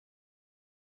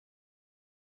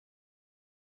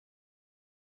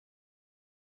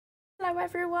Hello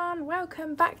everyone,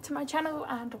 welcome back to my channel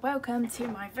and welcome to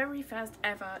my very first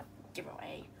ever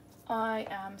giveaway. I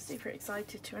am super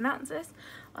excited to announce this.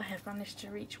 I have managed to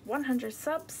reach 100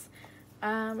 subs.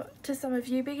 To some of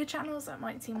you bigger channels that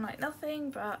might seem like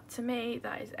nothing, but to me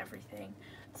that is everything.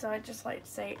 So I'd just like to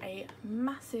say a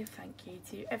massive thank you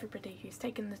to everybody who's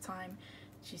taken the time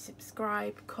to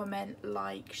subscribe, comment,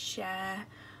 like, share,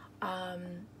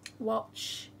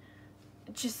 watch,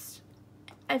 just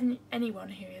anyone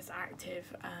who is active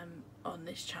on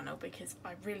this channel, because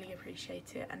I really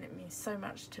appreciate it and it means so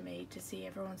much to me to see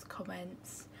everyone's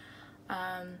comments,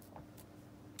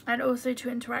 and also to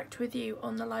interact with you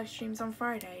on the live streams on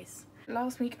Fridays.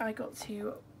 Last week I got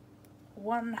to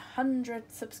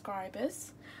 100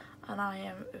 subscribers and I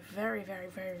am very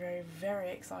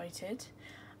excited.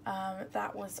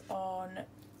 That was on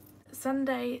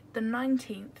Sunday the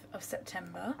 19th of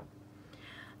September.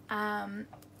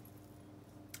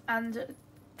 And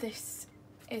this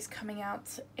is coming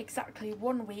out exactly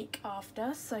 1 week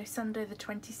after, so Sunday the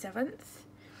 27th.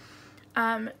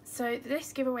 So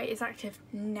this giveaway is active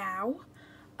now,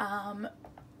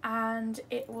 and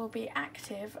it will be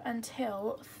active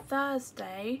until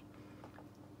Thursday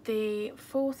the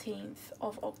 14th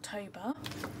of October,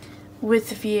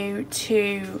 with a view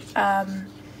to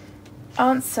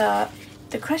answer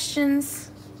the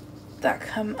questions that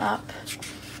come up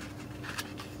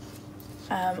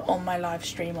on my live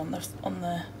stream on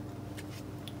the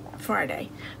Friday.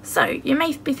 So you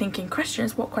may be thinking,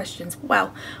 questions, what questions?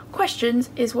 Well, questions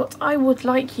is what I would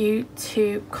like you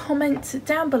to comment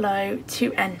down below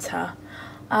to enter.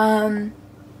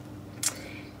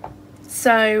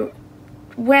 So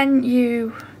when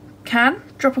you can,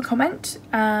 drop a comment,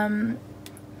 ask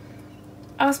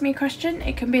me a question.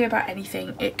 It can be about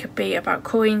anything. It could be about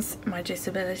coins, my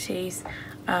disabilities,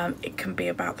 it can be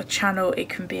about the channel, it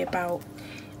can be about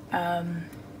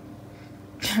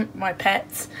my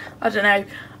pets, I don't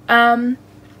know,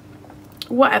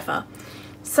 whatever.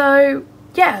 So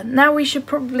yeah, now we should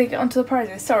probably get onto the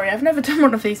prizes. Sorry, I've never done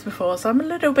one of these before, so I'm a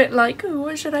little bit like, ooh,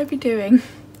 what should I be doing?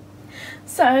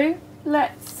 So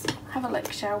let's have a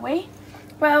look, shall we?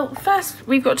 Well, first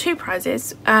we've got two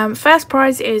prizes. First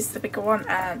prize is the bigger one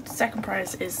and second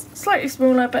prize is slightly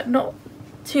smaller but not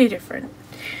too different.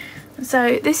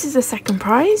 So this is the second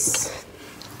prize.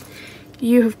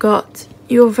 You have got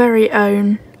your very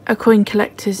own A Coin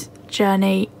Collector's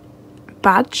Journey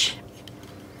badge.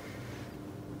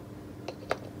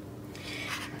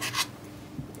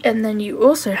 And then you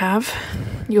also have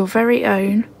your very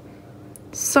own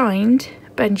signed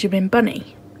Benjamin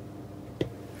Bunny.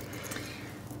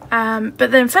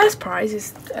 But then first prize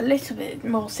is a little bit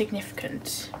more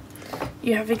significant.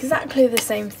 You have exactly the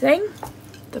same thing,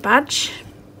 the badge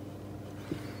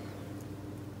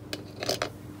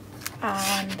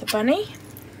and the bunny,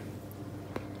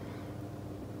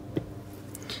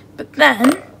 but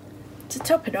then to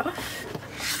top it off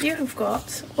you have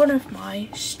got one of my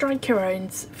striker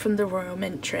owns from the Royal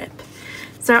Mint trip.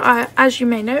 So as you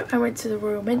may know, I went to the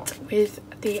Royal Mint with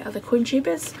the other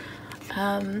CoinTubers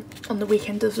on the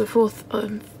weekend of the 4th,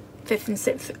 5th and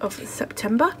 6th of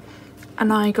September,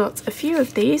 and I got a few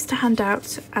of these to hand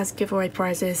out as giveaway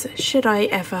prizes should I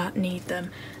ever need them.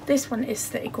 This one is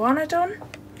the Iguanodon.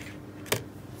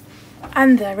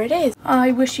 And there it is.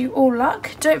 I wish you all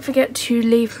luck. Don't forget to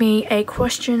leave me a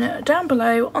question down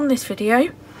below on this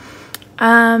video,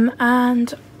 and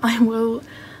I will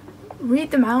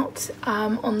read them out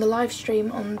on the live stream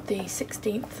on the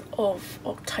 16th of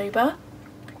October.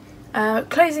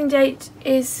 Closing date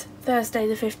is Thursday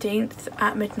the 15th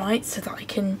at midnight, so that I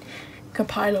can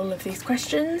compile all of these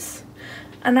questions,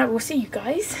 and I will see you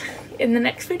guys in the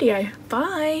next video.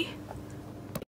 Bye!